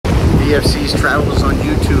VFC's travels on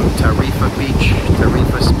YouTube. Tarifa Beach,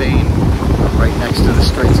 Tarifa, Spain, right next to the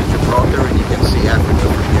Straits of Gibraltar, and you can see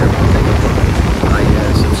Africa from here. I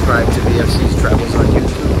subscribe to VFC's travels on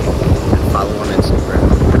YouTube and follow on Instagram.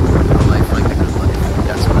 A life like a good life.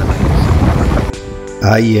 That's what I like to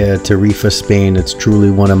say. Yeah, Tarifa, Spain. It's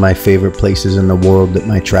truly one of my favorite places in the world that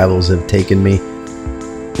my travels have taken me.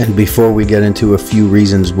 And before we get into a few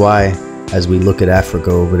reasons why, as we look at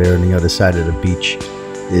Africa over there on the other side of the beach,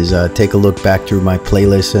 is take a look back through my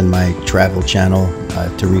playlist and my travel channel,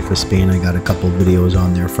 Tarifa, Spain. I got a couple videos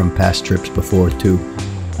on there from past trips before too.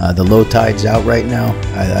 The low tide's out right now.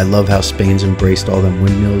 I love how Spain's embraced all them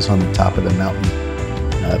windmills on the top of the mountain,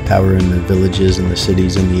 powering the villages and the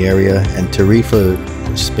cities in the area. And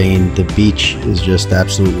Tarifa, Spain, the beach is just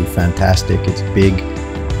absolutely fantastic. It's big.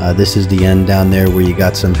 This is the end down there where you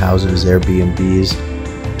got some houses, Airbnbs,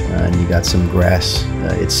 and you got some grass.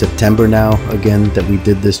 It's September now again that we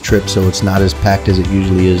did this trip, so it's not as packed as it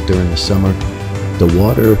usually is during the summer. The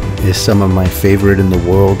water is some of my favorite in the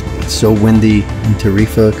world. It's so windy in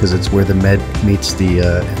Tarifa because it's where the Med meets the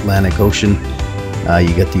Atlantic Ocean.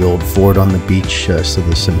 You get the old fort on the beach, so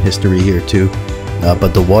there's some history here too. But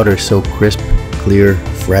the water is so crisp, clear,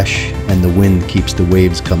 fresh, and the wind keeps the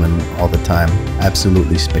waves coming all the time.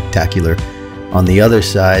 Absolutely spectacular. On the other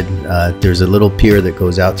side, there's a little pier that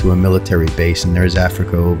goes out to a military base, and there's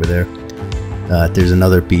Africa over there. There's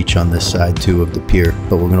another beach on this side too of the pier,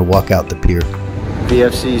 but we're gonna walk out the pier.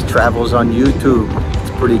 VFC's travels on YouTube.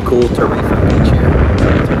 It's pretty cool. Tarifa Beach here.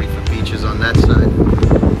 Tarifa Beach is on that side.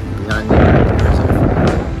 Behind me back there is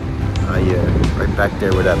Africa. Yeah, right back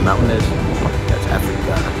there where that mountain is, that's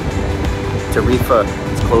Africa. Tarifa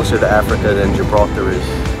is closer to Africa than Gibraltar is.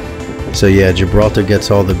 So yeah, Gibraltar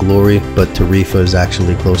gets all the glory, but Tarifa is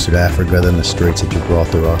actually closer to Africa than the Straits of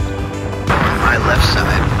Gibraltar are. On my left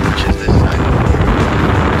side, which is this side,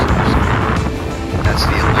 that's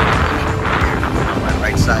the Atlantic Ocean over here. On my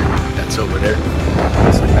right side, that's over there.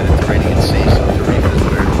 It's the Mediterranean Sea, so Tarifa is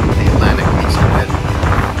where the Atlantic meets the Med.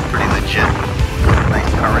 Pretty legit.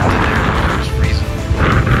 Nice current in there, it's freezing.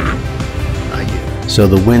 So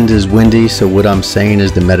the wind is windy, so what I'm saying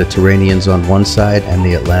is the Mediterranean's on one side and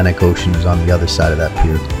the Atlantic Ocean is on the other side of that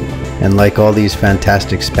pier. And like all these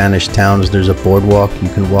fantastic Spanish towns, there's a boardwalk you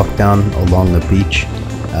can walk down along the beach.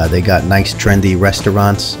 They got nice trendy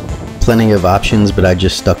restaurants, plenty of options, but I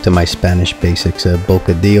just stuck to my Spanish basics. A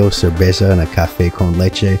bocadillo, cerveza, and a café con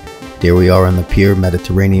leche. There we are on the pier,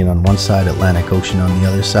 Mediterranean on one side, Atlantic Ocean on the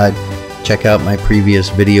other side. Check out my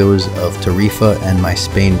previous videos of Tarifa and my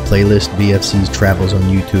Spain playlist, VFC's Travels on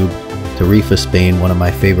YouTube. Tarifa, Spain, one of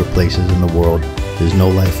my favorite places in the world. There's no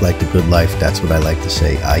life like the good life, that's what I like to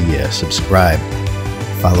say. Yeah, subscribe,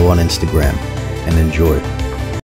 follow on Instagram, and enjoy.